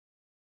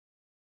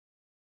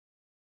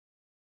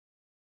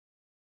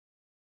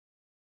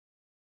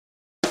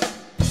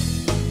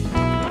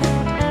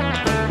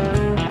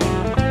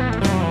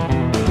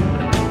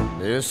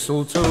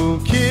Mistletoe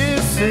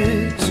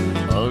kisses,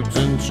 hugs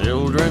and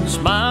children's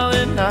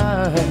smiling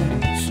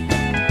eyes.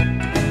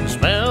 The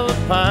smell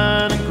of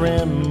pine and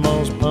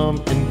grandma's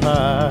pumpkin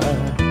pie.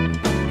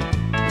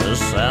 The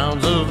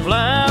sounds of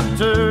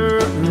laughter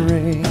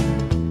ring.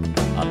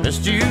 I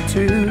missed you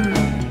too.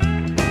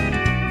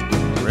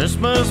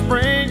 Christmas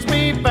brings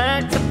me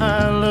back to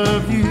I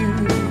love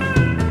you.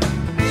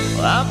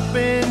 I've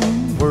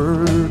been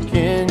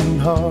working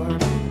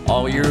hard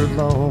all year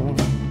long.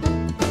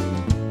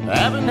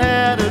 Haven't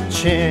had a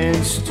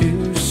chance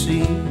to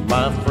see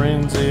my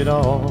friends at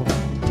all.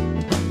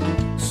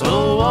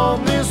 So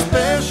on this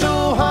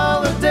special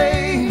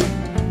holiday,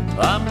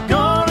 I'm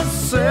gonna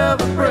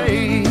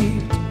celebrate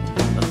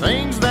the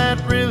things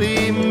that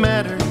really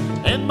matter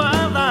in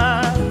my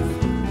life.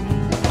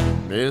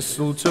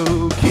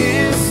 Mistletoe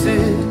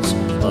kisses,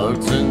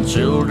 hugs and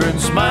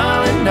children's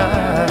smiling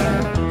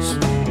eyes.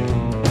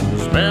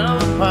 Smell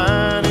of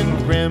pine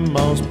and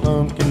grandma's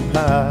pumpkin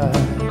pie.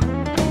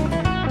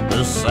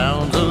 The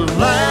sounds of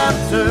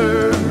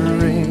laughter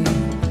ring.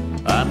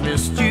 I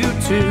missed you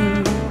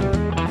too.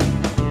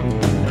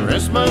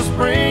 Christmas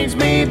brings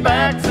me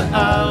back to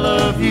I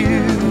love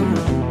you.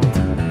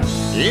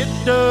 It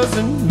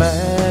doesn't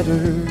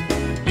matter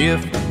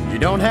if you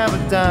don't have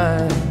a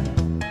dime.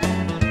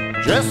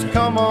 Just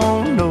come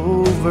on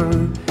over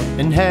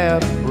and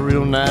have a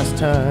real nice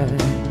time.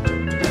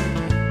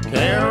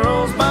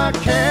 Carols by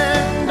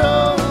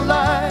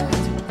candlelight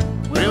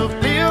will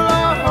fill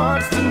our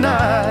hearts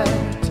tonight.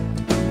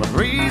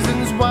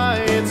 Reasons why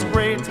it's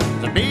great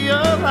to be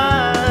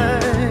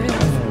alive.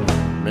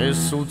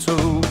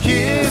 Mistletoe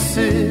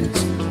kisses,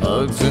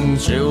 hugs and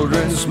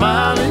children's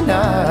smiling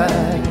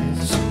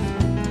eyes.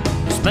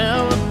 The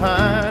smell of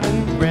pine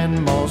and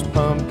grandma's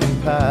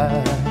pumpkin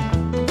pie.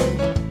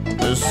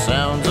 The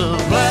sounds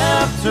of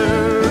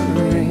laughter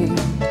ring.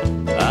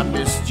 I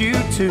missed you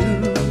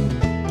too.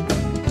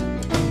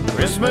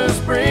 Christmas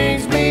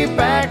brings me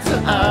back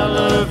to I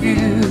love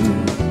you.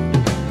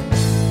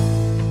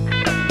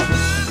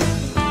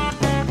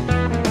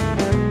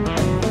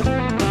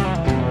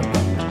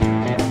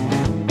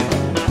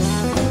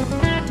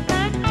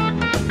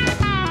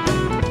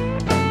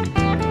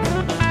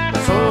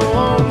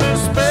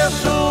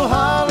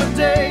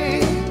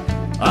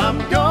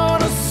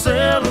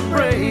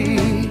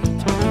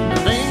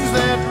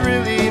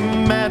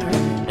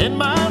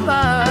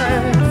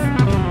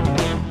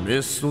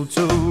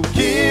 Mistletoe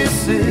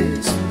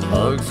kisses,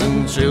 hugs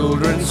and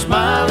children's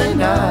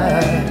smiling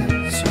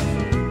eyes.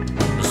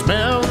 The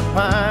smell of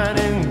pine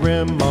and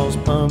grandma's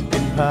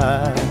pumpkin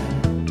pie.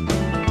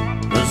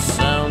 The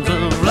sounds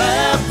of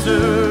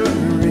laughter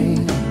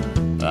ring.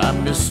 I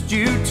missed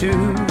you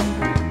too.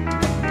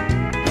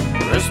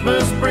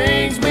 Christmas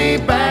brings me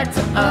back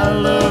to I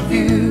love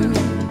you.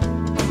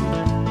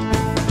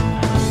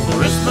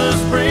 Christmas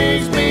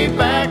brings me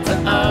back to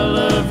I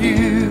love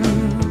you.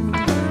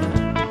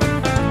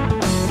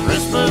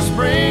 Christmas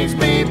brings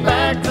me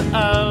back to